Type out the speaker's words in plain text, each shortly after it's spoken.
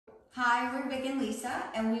Hi, we're Vic and Lisa,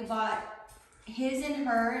 and we bought his and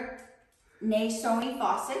her Nasoni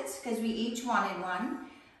faucets because we each wanted one.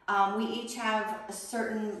 We each have a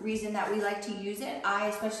certain reason that we like to use it. I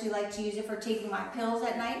especially like to use it for taking my pills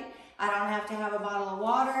at night. I don't have to have a bottle of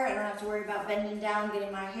water. I don't have to worry about bending down,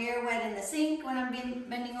 getting my hair wet in the sink when I'm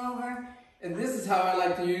bending over. And this is how I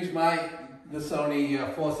like to use my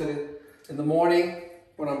Nasoni faucet in the morning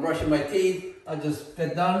when I'm brushing my teeth. I just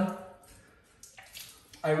get done.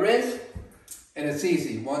 I rinse, and it's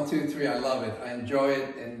easy. 1, 2, 3. I love it. I enjoy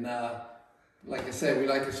it, and like I said, we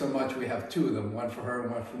like it so much. We have 2 of them, one for her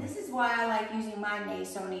and one for me. This is why I like using my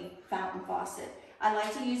Nasoni fountain faucet. I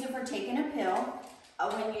like to use it for taking a pill.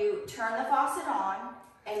 When you turn the faucet on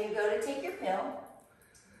and you go to take your pill,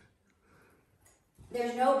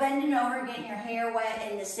 there's no bending over, getting your hair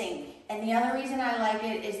wet in the sink. And the other reason I like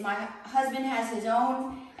it is my husband has his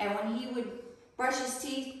own, and when he would brush his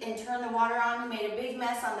teeth and turn the water on, he made a big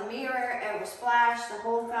mess on the mirror. It would splash. The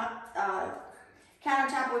whole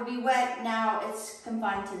countertop would be wet. Now it's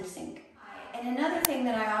confined to the sink. And another thing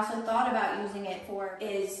that I also thought about using it for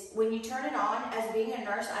is when you turn it on, as being a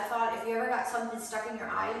nurse, I thought if you ever got something stuck in your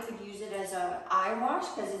eye, you could use it as an eye wash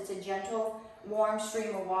because it's a gentle, warm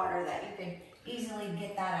stream of water that you could easily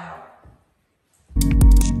get that out.